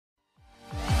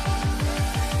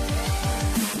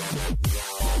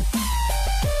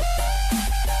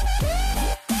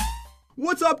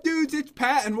What's up, dudes? It's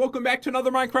Pat, and welcome back to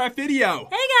another Minecraft video.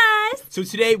 Hey, guys! So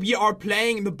today we are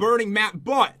playing the burning map,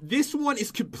 but this one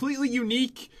is completely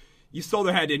unique. You stole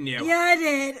their head, didn't you? Yeah, I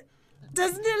did.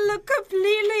 Doesn't it look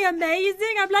completely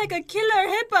amazing? I'm like a killer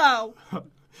hippo.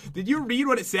 Did you read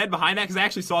what it said behind that? Because I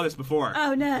actually saw this before.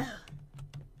 Oh, no.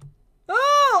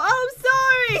 Oh,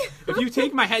 I'm sorry. If you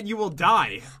take my head, you will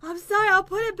die. I'm sorry, I'll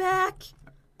put it back.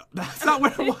 That's not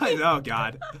what it was. Oh,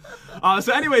 God.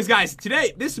 So anyways, guys,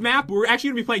 today, this map, we're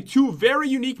actually going to be playing two very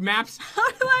unique maps. How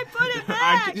do I put it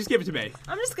back? Just give it to me.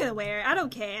 I'm just going to wear it. I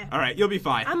don't care. All right, you'll be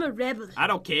fine. I'm a rebel. I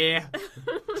don't care.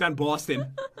 It's on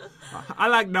Boston. I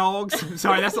like dogs.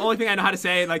 Sorry, that's the only thing I know how to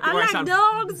say. Like I like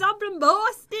dogs. I'm from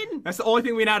Boston. That's the only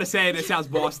thing we know how to say that sounds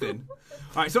Boston.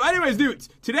 All right, so anyways, dudes,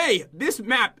 today, this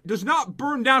map does not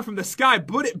burn down from the sky,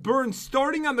 but it burns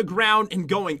starting on the ground and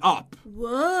going up.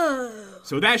 Whoa.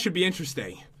 So that should be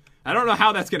interesting. I don't know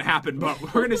how that's going to happen, but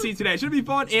we're going to see today. It should be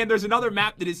fun, and there's another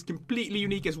map that is completely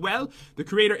unique as well. The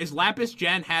creator is Lapis.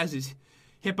 Jen has his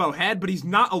hippo head, but he's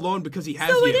not alone because he has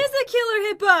So you. it is a killer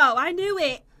hippo. I knew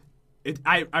it.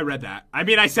 I read that. I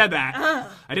mean, I said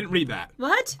that. I didn't read that.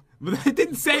 What? But it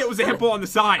didn't say it was a hippo on the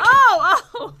side.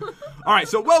 Oh. All right,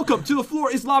 so welcome to The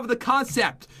Floor is Lava, the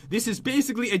concept. This is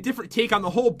basically a different take on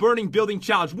the whole burning building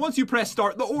challenge. Once you press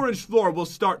start, the orange floor will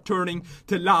start turning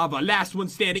to lava. Last one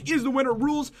standing is the winner.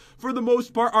 Rules, for the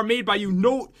most part, are made by you.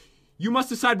 Note, you must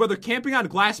decide whether camping on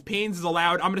glass panes is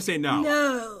allowed. I'm going to say no.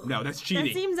 No. No, that's cheating.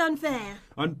 That seems unfair.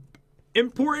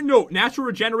 Important note, natural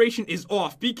regeneration is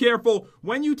off. Be careful.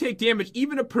 When you take damage,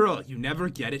 even a pearl, you never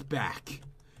get it back.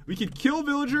 We could kill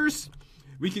villagers.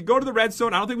 We could go to the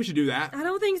redstone. I don't think we should do that. I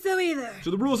don't think so either.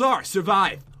 So the rules are,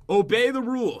 survive. Obey the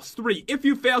rules. 3, if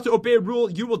you fail to obey a rule,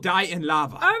 you will die in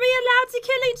lava. Are we allowed to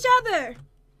kill each other?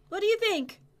 What do you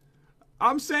think?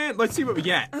 I'm saying, let's see what we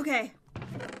get. Okay.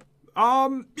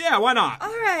 Yeah, why not? All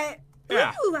right.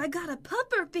 Yeah. Ooh, I got a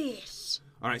puffer fish.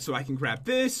 All right, so I can grab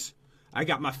this. I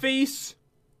got my face.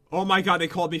 Oh my God, they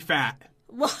called me fat.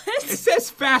 What? It says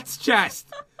fat's chest.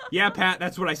 Yeah, Pat,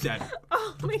 that's what I said.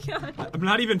 Oh my God. I'm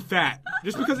not even fat.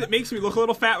 Just because it makes me look a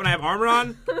little fat when I have armor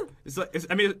on.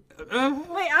 Wait,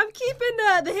 I'm keeping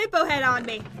the hippo head on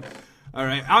me. All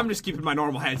right, I'm just keeping my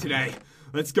normal head today.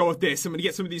 Let's go with this. I'm going to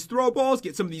get some of these throw balls,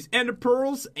 get some of these ender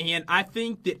pearls, and I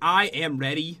think that I am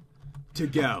ready to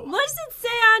go. What does it say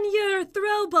on your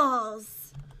throw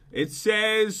balls? It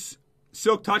says,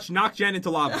 Silk Touch, knock Jen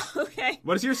into lava. Okay.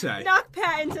 What does yours say? Knock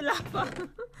Pat into lava.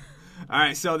 All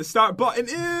right, so the start button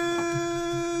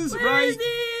is Where is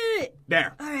it?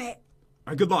 There. All right. All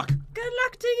right, good luck. Good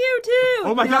luck to you, too.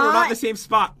 Oh my God, we're not in the same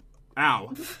spot.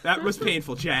 Ow. That was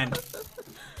painful, Jen.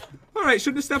 All right,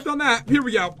 shouldn't have stepped on that. Here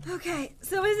we go. Okay,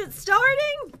 so is it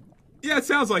starting? Yeah, it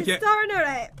sounds like it. Starting, all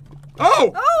right.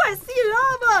 Oh! Oh, I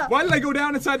see lava. Why did I go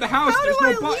down inside the house? How There's do no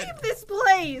I button. leave this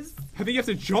place? I think you have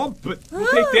to jump, but we'll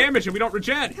take damage and we don't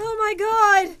regen. Oh my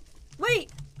God.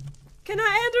 Wait. Can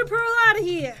I ender pearl out of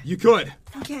here? You could.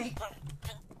 Okay.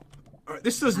 All right,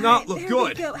 this does not look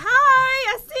good. Go.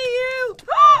 Hi, I see you.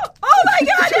 Oh my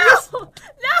God, no.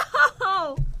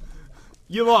 No.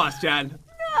 You lost, Jen.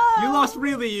 No. You lost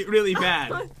really, really bad.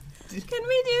 Can we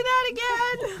do that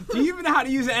again? Do you even know how to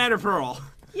use an ender pearl?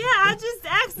 Yeah, I just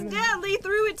accidentally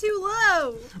threw it too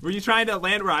low. Were you trying to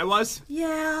land where I was?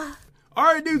 Yeah.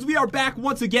 Alright, dudes, we are back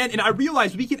once again, and I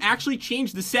realized we can actually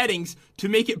change the settings to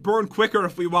make it burn quicker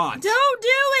if we want. Don't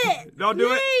do it! Don't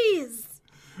do it? Please!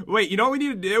 Wait, you know what we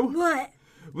need to do? What?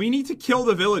 We need to kill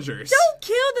the villagers. Don't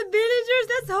kill the villagers!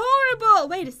 That's horrible!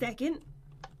 Wait a second.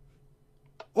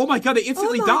 Oh my God, they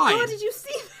instantly died. Oh my God, did you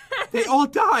see that? They all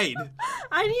died.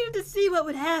 I needed to see what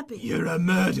would happen. You're a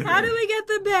murderer. How do we get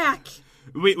them back?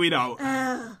 We don't.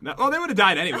 No, well, they would have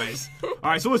died anyways.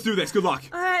 Alright, so let's do this. Good luck.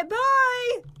 Alright,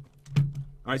 bye!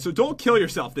 Alright, so don't kill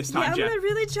yourself this time, Yeah, I'm Jen. gonna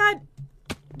really try.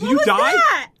 Did you die?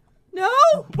 That? No!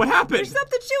 What happened? There's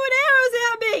something shooting arrows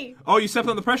at me! Oh, you stepped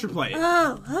on the pressure plate.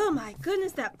 Oh my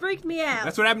goodness, that freaked me out.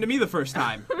 That's what happened to me the first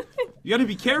time. You gotta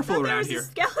be careful there around was here. A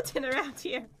skeleton around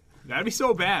here. That'd be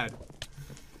so bad.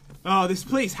 Oh, this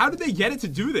place. How did they get it to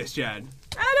do this, Jen?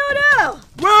 I don't know.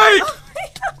 Wait! Oh my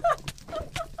God.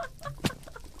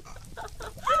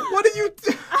 What did you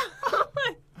do?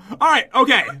 Alright,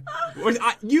 okay.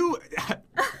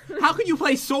 How could you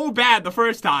play so bad the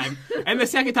first time, and the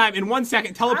second time, in 1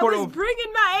 second, teleport I was over?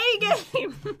 bringing my A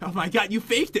game. Oh my God, you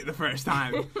faked it the first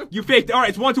time. You faked it. Alright,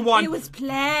 it's 1-1. It was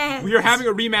planned. We are having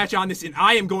a rematch on this, and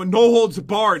I am going no holds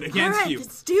barred against All right, you.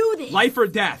 let's do this. Life or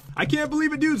death. I can't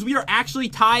believe it, dudes. We are actually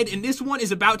tied, and this one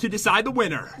is about to decide the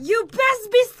winner. You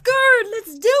best be scared.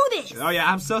 Let's do this. Oh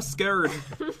yeah, I'm so scared.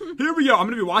 Here we go. I'm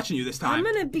gonna be watching you this time. I'm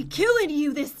gonna be killing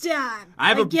you this time. I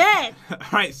have again.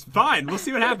 Alright, fine. We'll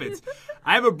see what happens.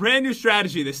 I have a brand new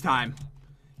strategy this time.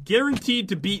 Guaranteed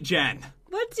to beat Jen.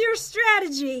 What's your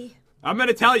strategy? I'm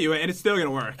gonna tell you it, and it's still gonna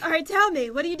work. All right, tell me.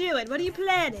 What are you doing? What are you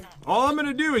planning? All I'm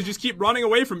gonna do is just keep running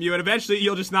away from you, and eventually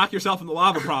you'll just knock yourself in the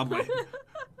lava, probably.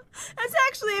 That's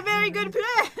actually a very good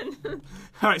plan.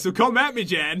 All right, so come at me,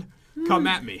 Jen. Come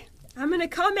at me. I'm gonna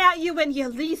come at you when you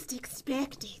least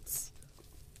expect it.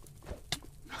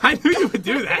 I knew you would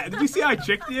do that. Did you see how I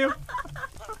tricked you?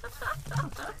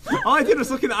 All I did was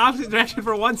look in the opposite direction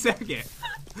for 1 second.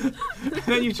 And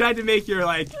then you tried to make your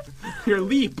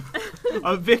leap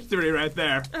of victory right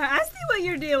there. I see what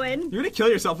you're doing. You're gonna kill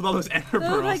yourself with all those ender pearls.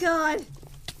 Oh my god.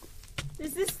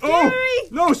 This is scary. Oh,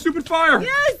 no, stupid fire.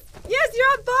 Yes, yes, you're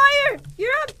on fire.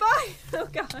 You're on fire. Oh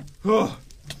god. Oh,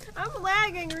 I'm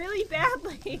lagging really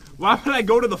badly. why would I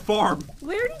go to the farm?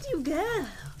 Where did you go?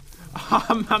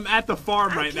 I'm at the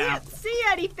farm right I now. can't see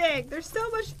anything. There's so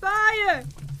much fire.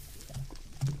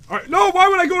 All right, no, why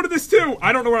would I go to this too?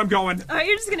 I don't know where I'm going. All right,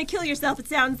 you're just gonna kill yourself, it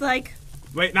sounds like.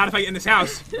 Wait, not if I get in this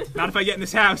house. Not if I get in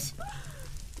this house.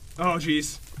 Oh,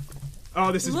 jeez.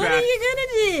 Oh, this is What bad. are you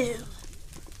gonna do?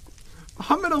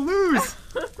 I'm gonna lose.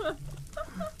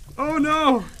 Oh,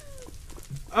 no.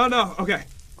 Oh, no. Okay.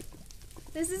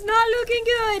 This is not looking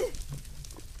good.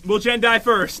 Will Jen die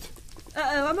first?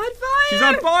 Uh-oh, I'm on fire. She's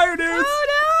on fire, dudes.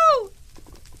 Oh,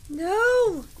 no.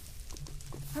 No.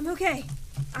 I'm okay.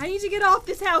 I need to get off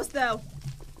this house, though.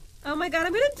 Oh, my God,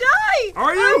 I'm gonna die.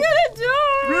 Are you? I'm gonna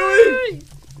die. Really?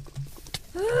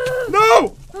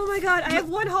 No. Oh, my God, I have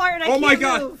 1 heart and I Oh, can't my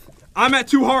God. move. I'm at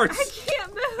 2 hearts. I can't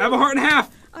move. I have a heart and a half.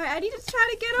 All right, I need to try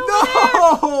to get over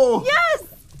No. there. Yes.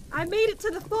 I made it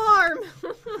to the farm.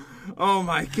 Oh,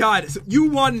 my God. So you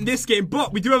won this game,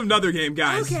 but we do have another game,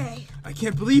 guys. Okay. I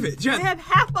can't believe it. I Jen, have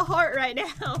half a heart right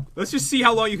now. let's just see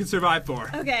how long you can survive for.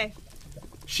 Okay.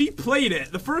 She played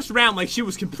it the first round like she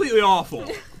was completely awful.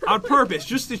 On purpose,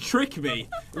 just to trick me.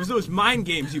 It was those mind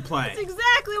games you play. That's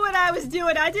exactly what I was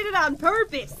doing. I did it on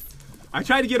purpose. I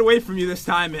tried to get away from you this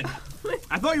time, and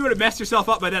I thought you would have messed yourself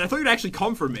up by then. I thought you'd actually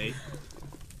come for me.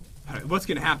 All right, what's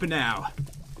gonna happen now?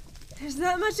 There's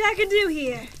not much I can do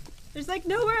here. There's like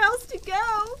nowhere else to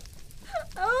go.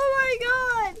 Oh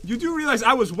my god. You do realize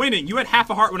I was winning. You had half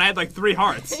a heart when I had like 3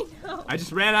 hearts. I know. I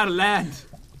just ran out of land.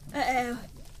 Uh-oh.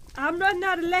 I'm running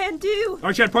out of land too. All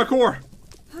right, Chad, parkour.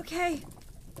 Okay.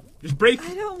 Just break.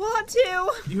 I don't want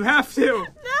to. You have to. No,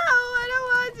 I don't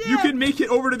want to. You can make it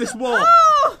over to this wall.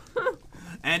 Oh!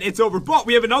 And it's over. But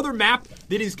we have another map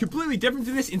that is completely different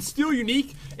to this and still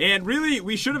unique. And really,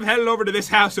 we should have headed over to this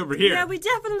house over here. Yeah, we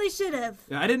definitely should have.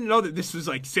 I didn't know that this was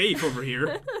like safe over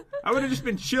here. I would have just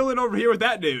been chilling over here with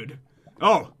that dude.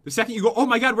 Oh, the second you go, oh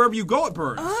my god, wherever you go it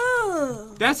burns.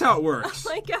 Oh. That's how it works. Oh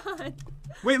my god.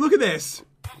 Wait, look at this.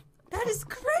 That is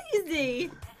crazy.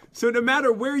 So no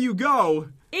matter where you go,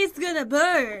 It's gonna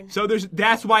burn. so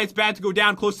that's why it's bad to go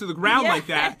down close to the ground like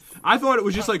that. Yes. I thought it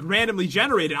was just like randomly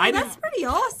generated. I That's didn't. pretty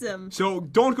awesome. So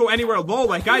don't go anywhere low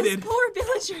like I Those did. poor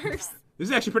villagers. This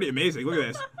is actually pretty amazing. Look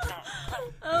at this.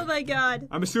 Oh my god.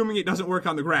 I'm assuming it doesn't work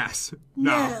on the grass.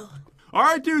 No. All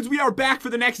right, dudes, we are back for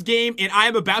the next game, and I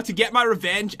am about to get my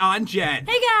revenge on Jen.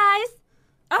 Hey guys.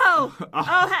 Oh.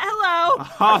 Hello.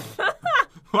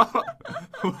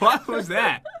 What was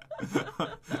that?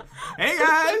 Hey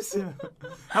guys!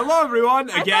 Hello everyone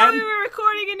I again. thought we were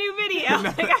recording a new video.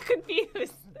 I got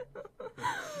confused.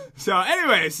 So,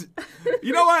 anyways,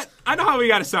 you know what? I know how we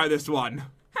got to start this one.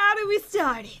 How do we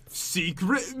start it?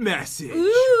 Secret message.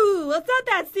 Ooh, well, it's not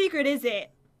that secret, is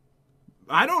it?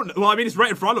 I don't know. Well, I mean, it's right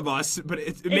in front of us, but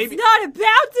it maybe. It's not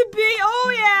about to be.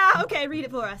 Oh yeah. Okay, read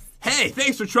it for us. Hey,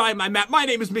 thanks for trying my map. My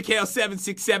name is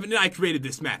Mikhail767, and I created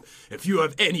this map. If you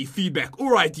have any feedback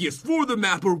or ideas for the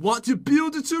map or want to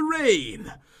build a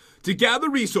terrain to gather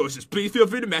resources, please feel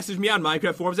free to message me on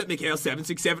Minecraft forums at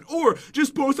Mikhail767 or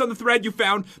just post on the thread you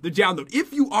found the download.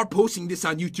 If you are posting this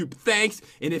on YouTube, thanks.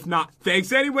 And if not,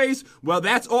 thanks anyways. Well,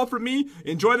 that's all from me.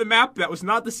 Enjoy the map. That was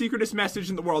not the secretest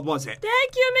message in the world, was it?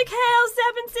 Thank you,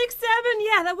 Mikhail767.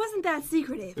 Yeah, that wasn't that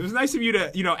secretive. It was nice of you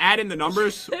to, add in the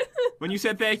numbers when you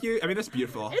said thank you. I mean, that's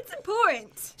beautiful. It's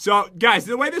important. So, guys,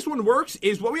 the way this one works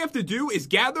is what we have to do is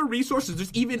gather resources.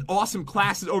 There's even awesome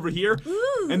classes over here.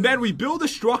 Ooh. And then we build a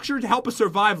structure to help us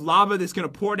survive lava that's going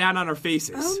to pour down on our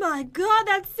faces. Oh my god,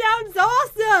 that sounds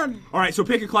awesome. All right, so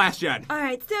pick a class, Jen. All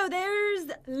right, so there's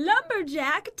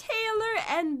Lumberjack, Tailor,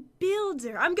 and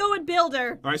Builder. I'm going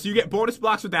Builder. All right, so you get bonus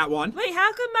blocks with that one. Wait,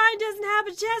 how come mine doesn't have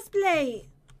a chest plate?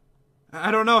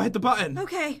 I don't know. Hit the button.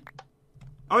 Okay.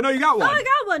 Oh, no, you got Oh, one. I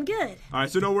got one. Good. All right,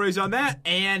 so no worries on that.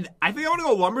 And I think I want to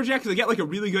go Lumberjack because I get, like, a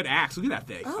really good axe. Look at that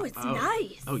thing. Oh, it's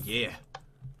nice. Oh, yeah.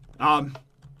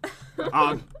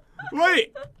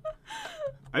 Wait.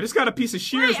 I just got a piece of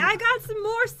shears. Wait, I got some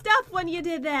more stuff when you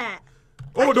did that.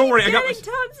 Oh, don't worry. I got tons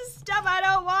of stuff. I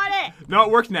don't want it. No,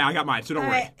 it worked now. I got mine, so don't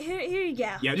worry. All right, here you go.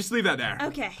 Yeah, just leave that there.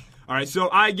 Okay. All right, so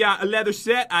I got a leather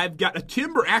set. I've got a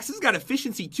timber axe. This has got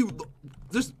efficiency, too.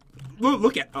 Just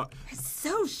look at It's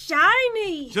so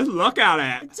shiny. Just look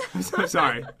at it.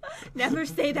 Sorry. Never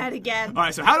say that again. All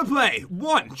right, so how to play.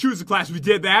 1, choose the class. We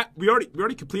did that. We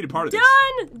already completed part of this.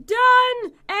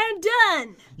 Done, and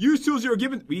done. Use tools you were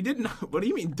given. We didn't. What do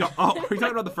you mean? Oh, are you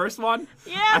talking about the first one?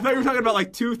 Yeah. I thought you were talking about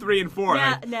like 2, 3, and 4.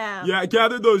 No. Yeah,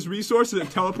 gather those resources and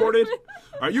teleported.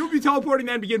 All right, you will be teleporting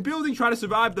then. Begin building. Try to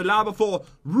survive the lava fall.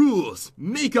 Rules.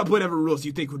 Make up whatever rules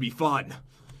you think would be fun.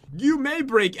 You may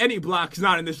break any blocks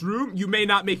not in this room. You may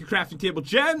not make a crafting table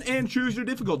gen, and choose your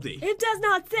difficulty. It does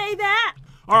not say that.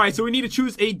 All right, so we need to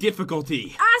choose a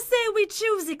difficulty. I say we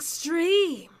choose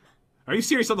extreme. Are you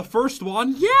serious on the first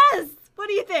one? Yes. What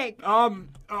do you think?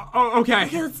 Okay.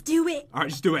 Okay, let's do it. All right,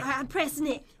 just do it. All right, I'm pressing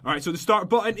it. All right, so the start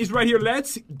button is right here.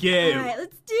 Let's go. All right,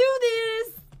 let's do this.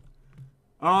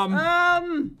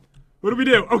 What do we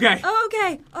do? Okay.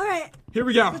 Okay. All right. Here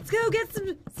we go. Let's go get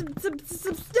some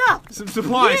stuff. Some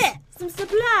supplies. Yeah, some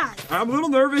supplies. I'm a little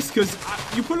nervous because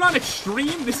you put it on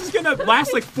extreme. This is gonna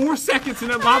last like 4 seconds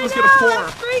and then lava's gonna pour.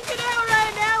 I'm freaking out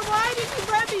right now. Why did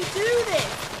you let me do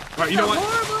this? All right, you know what?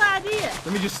 Horrible idea.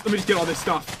 Let me just get all this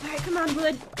stuff. All right, come on,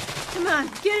 Wood. Come on,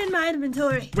 get in my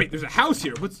inventory. Wait, there's a house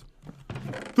here.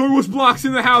 There was blocks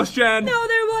in the house, Jen. No,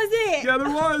 there wasn't. Yeah, there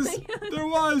was. There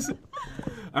was.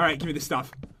 All right, give me the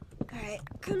stuff. All right,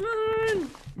 come on.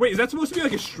 Wait, is that supposed to be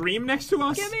like a stream next to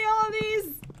us? Give me all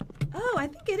these. Oh, I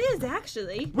think it is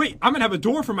actually. Wait, I'm gonna have a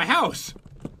door for my house.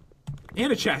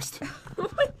 And a chest.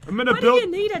 I'm gonna what build. do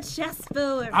you need a chest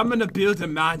for? I'm gonna build a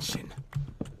mansion.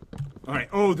 All right.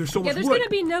 Oh, there's so much Yeah, there's wood. gonna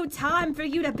be no time for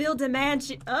you to build a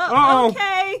mansion. Uh-oh.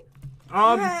 Okay.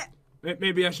 Right.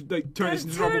 Maybe I should like turn this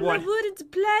into turn normal the wood. wood into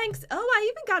planks. Oh,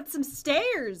 I even got some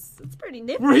stairs. That's pretty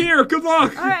nifty. We're here. Good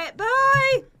luck. All right,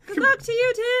 bye. Good luck to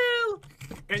you too.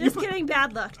 And Just kidding.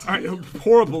 Bad luck to you. All right.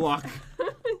 Horrible luck.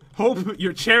 Hope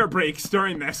your chair breaks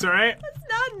during this. All right. It's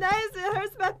not nice. It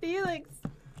hurts my feelings.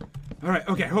 All right.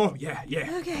 Okay. Oh yeah.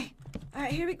 Okay. All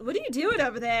right. Here we go. What are you doing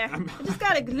over there? I just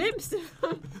got a glimpse of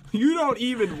him. You don't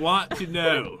even want to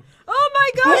know. Oh my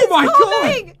God! Oh my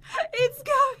God! God! It's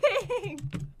coming.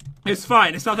 It's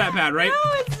fine. It's not that bad, right?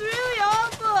 No, it's really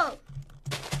awful.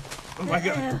 Oh my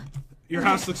God. Your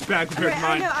house looks bad compared to I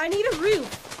mine. know. I need a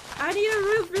roof. I need a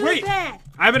roof really bad.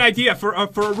 I have an idea for a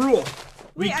rule.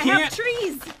 Wait, I have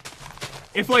trees.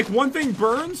 If like one thing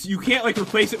burns, you can't like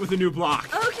replace it with a new block.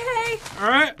 Okay. All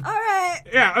right. All right.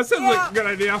 Yeah, that sounds like a good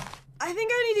idea. I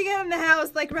think I need to get in the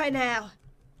house like right now.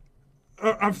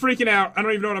 I'm freaking out. I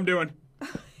don't even know what I'm doing.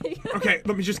 Okay,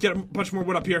 let me just get a bunch more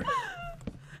wood up here.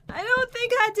 I don't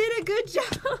think I did a good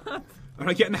job. All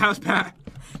right, get in the house, Pat.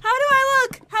 How do I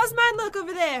look? How's mine look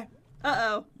over there?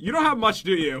 Uh-oh. You don't have much,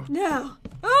 do you? No.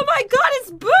 Oh my God,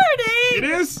 it's burning! It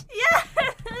is? Yes!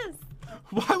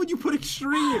 Why would you put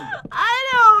extreme? I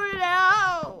don't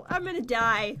know. I'm gonna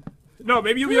die. No,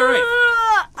 maybe you'll be all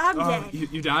right. I'm dead.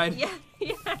 You died? Yeah.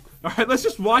 All right, let's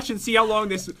just watch and see how long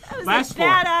this lasts for.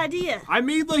 Bad idea. I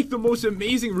made like the most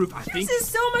amazing roof. I think This is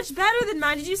so much better than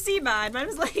mine. Did you see mine? Mine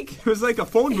was like it was like a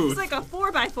phone it booth. was like a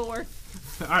 4x4.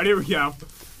 All right, here we go.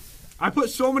 I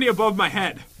put so many above my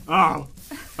head. Oh.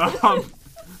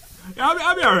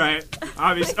 I'll be all right.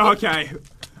 Obviously, okay.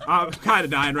 I'm kind of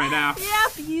dying right now.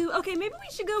 Yep, you. Okay, maybe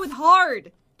we should go with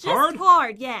hard. Just Hard?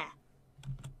 hard, yeah.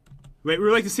 Wait, we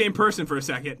were like the same person for a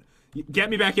second. Get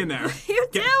me back in there. You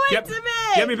do it to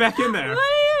me. Get me back in there. What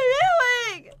are you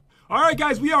doing? All right,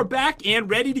 guys, we are back and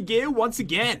ready to go once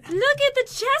again. Look at the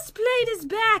chest plate is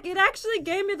back. It actually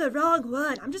gave me the wrong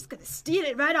one. I'm just gonna steal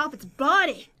it right off its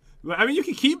body. I mean, you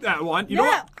can keep that one. You know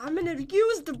what? I'm gonna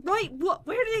use the right one.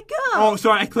 Where did it go? Oh,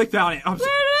 sorry, I clicked on it. Where did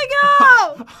it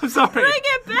go? I'm sorry. Bring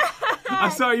it back.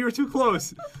 I'm sorry, you were too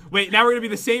close. Wait, now we're gonna be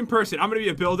the same person. I'm gonna be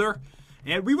a builder.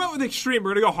 And we went with extreme.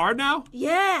 We're gonna go hard now?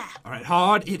 Yeah. All right,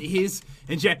 hard it is.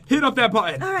 And Jen, hit up that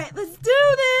button. All right, let's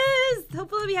do this.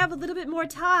 Hopefully we have a little bit more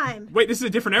time. Wait, this is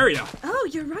a different area. Oh,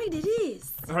 you're right, it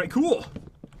is. All right, cool.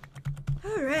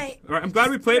 All right. All right, I'm glad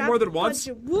we played more than once.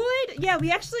 Bunch of wood. Yeah, we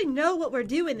actually know what we're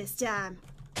doing this time.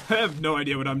 I have no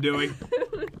idea what I'm doing.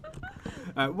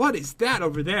 What is that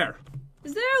over there?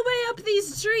 Is there a way up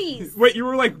these trees? Wait, you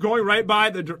were like going right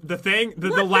by the thing, the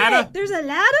ladder? There's a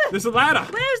ladder? There's a ladder.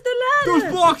 Where's the ladder?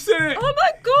 There's blocks in it. Oh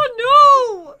my God,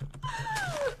 no!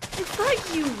 It's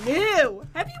like you knew.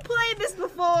 Have you played this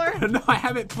before? No, I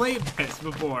haven't played this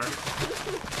before.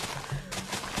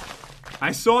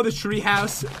 I saw the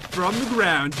treehouse from the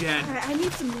ground, Jen. All right, I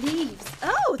need some leaves.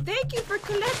 Oh, thank you for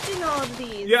collecting all of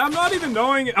these. Yeah, I'm not even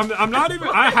knowing. I'm not even.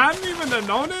 I hadn't even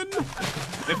known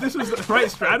if this was the right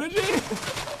strategy.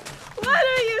 What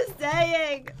are you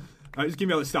saying? Just give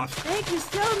me all this stuff. Thank you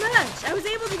so much. I was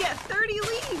able to get 30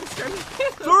 leaves from you.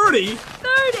 30?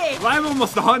 30. Well, I'm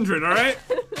almost 100. All right.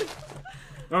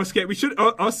 Okay, we should.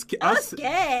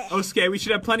 Okay, we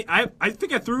should have plenty. I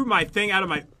think I threw my thing out of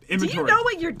my inventory. Do you know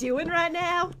what you're doing right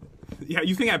now? Yeah,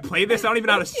 you think I play this? I don't even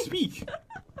know how to speak.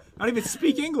 I don't even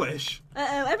speak English.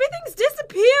 Uh-oh, everything's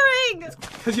disappearing.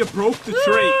 Because you broke the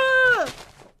tree.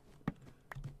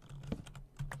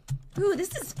 Ooh,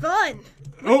 this is fun.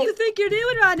 What do you think you're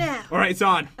doing right now? All right, it's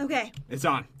on. Okay. It's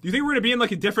on. Do you think we're going to be in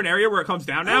like a different area where it comes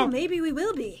down now? Oh, maybe we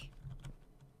will be.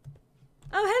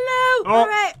 Oh, hello. All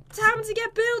right, time to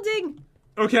get building.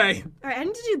 Okay. All right, I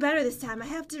need to do better this time. I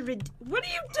have to What are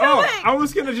you doing? Oh, I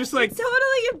was going to just like... You're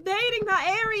totally invading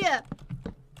my area.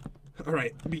 All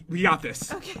right, we got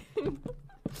this. Okay.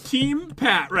 Team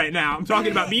Pat right now. I'm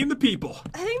talking about me and the people.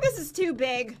 I think this is too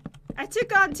big. I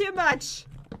took on too much.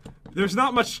 There's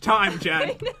not much time,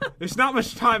 Jen. There's not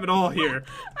much time at all here.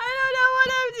 I don't know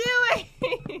what I'm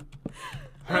doing.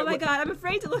 Right, oh my god, I'm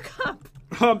afraid to look up.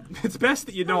 It's best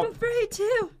that you don't. I'm afraid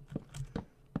too.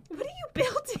 What are you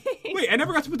building? Wait, I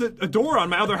never got to put a door on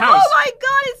my other house. Oh my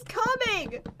god, it's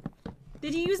coming!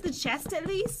 Did you use the chest at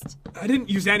least? I didn't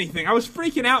use anything. I was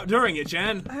freaking out during it,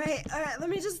 Jen. Alright, let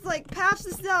me just like patch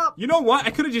this up. You know what?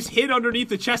 I could have just hid underneath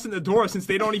the chest and the door since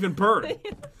they don't even burn.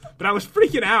 But I was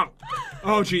freaking out.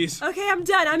 Oh, jeez. Okay, I'm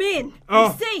done. I'm in. Oh,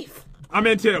 I'm safe. I'm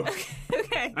in too.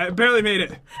 Okay. I barely made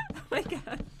it. Oh my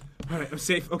god. Alright, I'm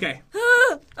safe. Okay.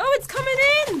 Oh, it's coming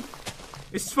in.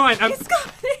 It's fine. It's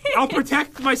coming in. I'll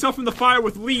protect myself from the fire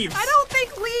with leaves. I don't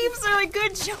think leaves are a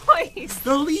good choice.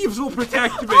 The leaves will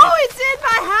protect me. Oh, it's in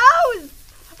my house.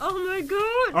 Oh my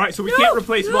god. Alright, so we can't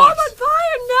replace no, blocks. I'm on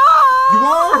fire. No. You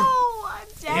are? I'm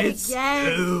dead It's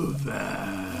again. over.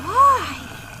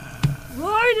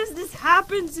 Why does this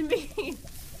happen to me?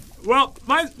 Well,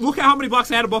 look at how many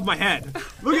blocks I had above my head.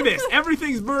 Look at this.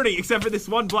 Everything's burning except for this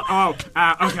one block. Oh,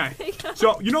 okay.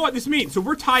 So, you know what this means? So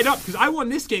we're tied up because I won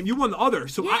this game, you won the other.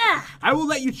 So yeah. I will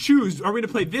let you choose. Are we going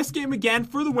to play this game again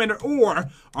for the winner,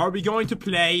 or are we going to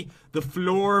play the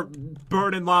floor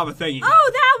burning lava thingy?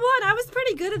 Oh, that one. I was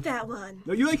pretty good at that one.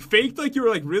 No, you like faked like you were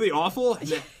like really awful. And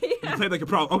then you played like a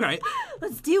pro. Okay.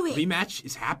 Let's do it. Rematch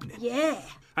is happening. Yeah.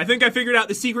 I think I figured out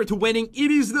the secret to winning.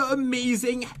 It is the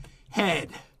amazing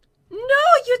head. No,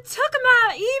 you took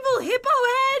my evil hippo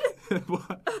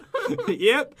head.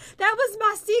 Yep. That was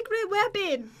my secret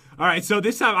weapon. All right, so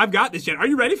this time I've got this, Jen. Are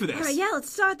you ready for this? All right, yeah, let's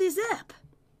start this up.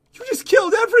 You just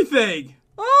killed everything.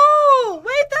 Oh,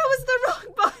 wait, that was the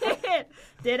wrong button.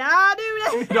 Did I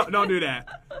do that? No, don't do that.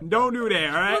 Don't do that,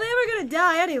 all right? Well, they were going to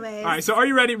die anyways. All right, so are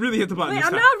you ready? Really hit the button Wait, this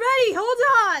I'm time. not ready. Hold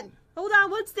on. Hold on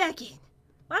 1 second.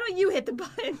 Why don't you hit the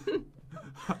button?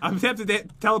 I'm tempted to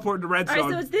teleport to redstone. All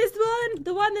right, so it's this one?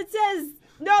 The one that says...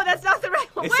 No, that's not the right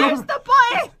one. It's Where's the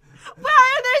button?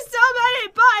 Why are there so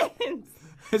many buttons?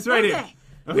 It's right here.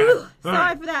 Okay. Whew, sorry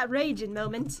right. for that raging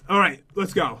moment. All right,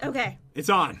 let's go. Okay. It's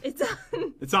on. It's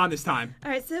on. It's on this time.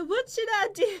 All right, so what should I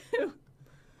do?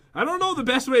 I don't know the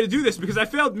best way to do this because I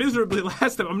failed miserably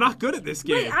last time. I'm not good at this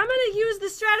game. Wait, I'm going to use the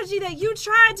strategy that you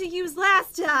tried to use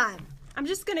last time. I'm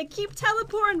just going to keep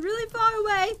teleporting really far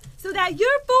away so that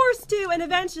you're forced to, and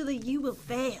eventually you will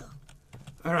fail.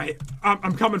 All right,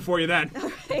 I'm coming for you then.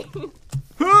 All right.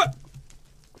 Huh!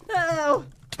 Uh-oh.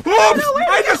 Oops!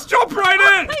 I just jumped right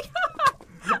in! Oh my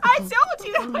God. I told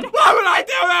you that. Why would I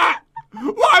do that?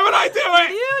 Why would I do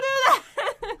it? You do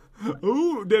that.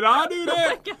 Ooh, did I do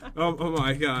that? Oh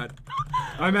my God.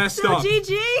 I messed up.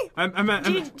 GG?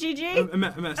 GG? I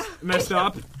messed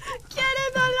up. Get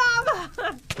in the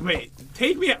lava. Wait,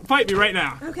 fight me right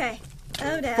now. Okay.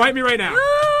 Oh no. Fight me right now. Ooh.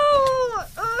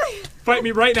 Fight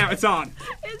me right now, it's on.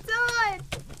 It's on.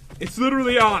 It's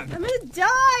literally on. I'm gonna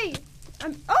die.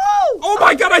 Oh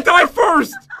my God, I died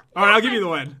first. All right, I'll give you the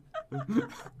win.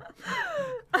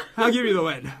 I'll give you the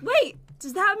win. Wait,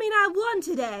 does that mean I won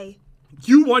today?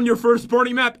 You won your first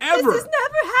burning map ever. This has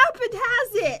never happened,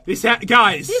 has it?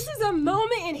 Guys. This is a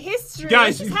moment in history.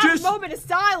 Guys, Let's just have a moment of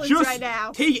silence right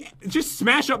now. Just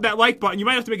smash up that like button. You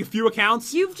might have to make a few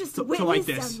accounts. You've just witnessed like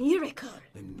this. a miracle.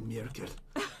 A miracle.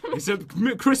 It's a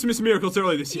Christmas miracle. It's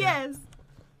early this year. Yes.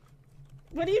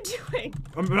 What are you doing?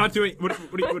 I'm not doing. What are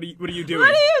you doing? What are you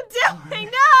doing?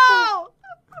 No!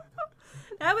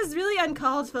 That was really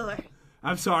uncalled for.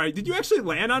 I'm sorry. Did you actually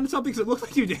land on something? Because it looked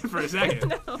like you did for a second.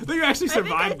 No. I think you actually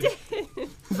survived it.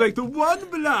 It's like the one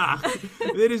block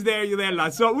that is there, you land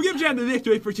on. So we'll give Jen the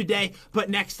victory for today. But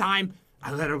next time,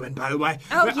 I let her win, by the way.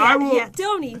 Oh, But yeah,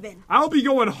 don't even. I'll be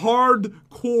going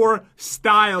hardcore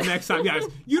style next time, guys.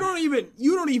 You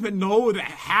don't even know the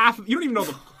half. You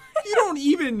don't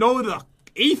even know the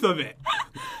eighth of it.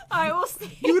 All right, we'll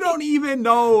see. You don't even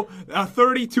know a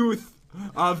 32th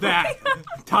of that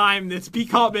time that's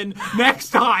becoming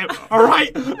next time. All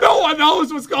right? No one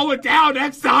knows what's going down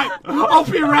next time. I'll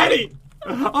be ready.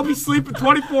 I'll be sleeping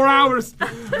 24 hours.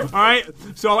 All right.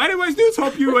 So anyways, dudes,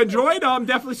 hope you enjoyed.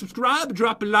 Definitely subscribe,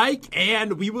 drop a like,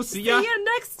 and we will see ya. See you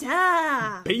next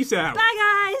time. Peace out.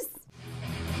 Bye, guys.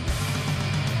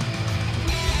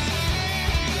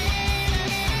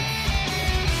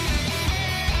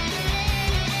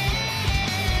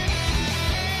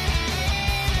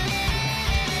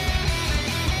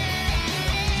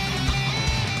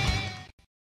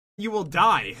 You will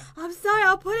die. I'm sorry,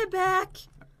 I'll put it back.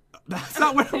 That's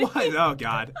not what it was. Oh,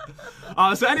 God.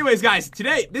 So anyways, guys,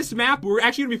 today, this map, we're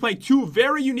actually going to be playing two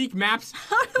very unique maps.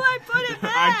 How do I put it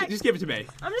back? Just give it to me.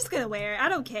 I'm just gonna wear it. I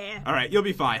don't care. All right, you'll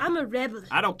be fine. I'm a rebel.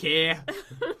 I don't care.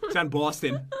 It's on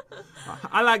Boston.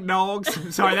 I like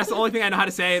dogs. Sorry, that's the only thing I know how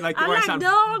to say. Like I like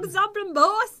dogs. I'm from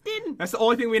Boston. That's the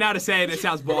only thing we know how to say that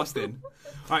sounds Boston.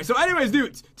 All right, so anyways,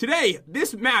 dudes, today,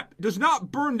 this map does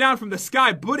not burn down from the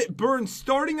sky, but it burns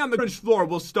starting on the orange floor.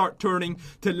 Will start turning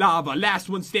to lava. Last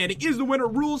one standing is the winner.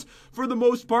 Rules, for the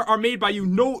most part, are made by you.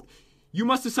 Note, you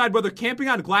must decide whether camping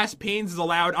on glass panes is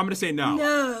allowed. I'm going to say no.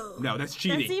 No. No, that's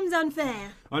cheating. That seems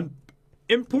unfair.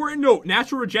 Important note,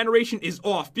 natural regeneration is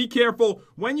off. Be careful.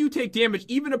 When you take damage,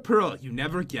 even a pearl, you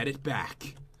never get it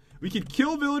back. We could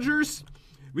kill villagers.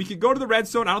 We could go to the red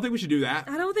zone. I don't think we should do that.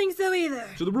 I don't think so either.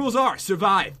 So the rules are,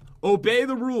 survive, obey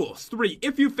the rules. 3,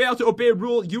 if you fail to obey a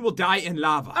rule, you will die in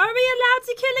lava. Are we allowed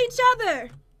to kill each other?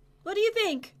 What do you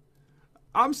think?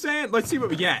 I'm saying, let's see what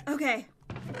we get. Okay.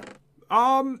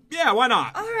 Yeah, why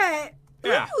not? All right.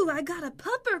 Yeah. Ooh, I got a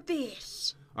puffer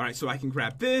fish. All right, so I can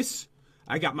grab this.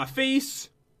 I got my face.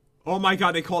 Oh my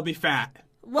God, they called me fat.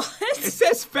 What? It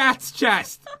says fat's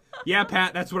chest. Yeah,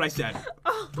 Pat, that's what I said.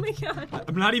 Oh my God.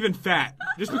 I'm not even fat.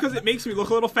 Just because it makes me look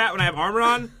a little fat when I have armor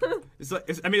on. Wait,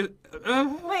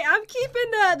 I'm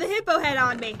keeping the hippo head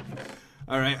on me.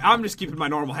 All right, I'm just keeping my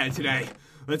normal head today.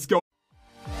 Let's go.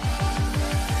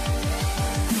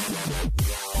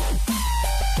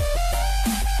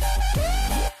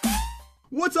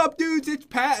 What's up, dudes? It's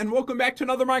Pat, and welcome back to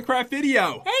another Minecraft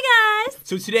video. Hey, guys.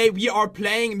 So today we are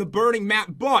playing the burning map,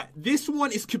 but this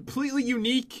one is completely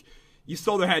unique. You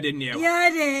stole their head, didn't you? Yeah, I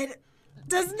did.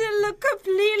 Doesn't it look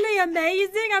completely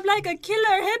amazing? I'm like a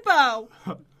killer hippo.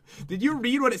 Did you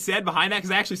read what it said behind that?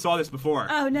 Because I actually saw this before.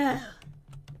 Oh, no.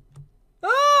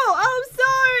 Oh,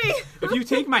 I'm sorry. If you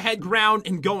take my head ground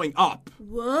and going up.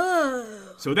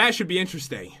 Whoa. So that should be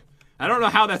interesting. I don't know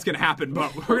how that's going to happen,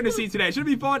 but we're going to see today. It should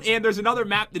be fun, and there's another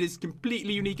map that is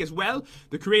completely unique as well.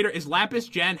 The creator is Lapis.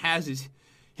 Jan has his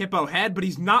hippo head, but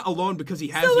he's not alone because he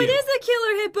has So you. it is a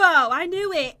killer hippo. I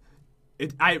knew it.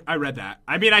 I read that.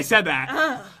 I mean, I said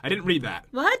that. I didn't read that.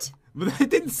 What? But it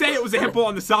didn't say it was a hippo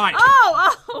on the side.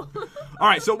 Oh. All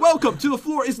right, so welcome to The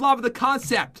Floor is Lava, the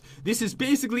concept. This is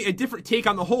basically a different take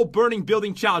on the whole burning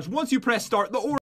building challenge. Once you press start, the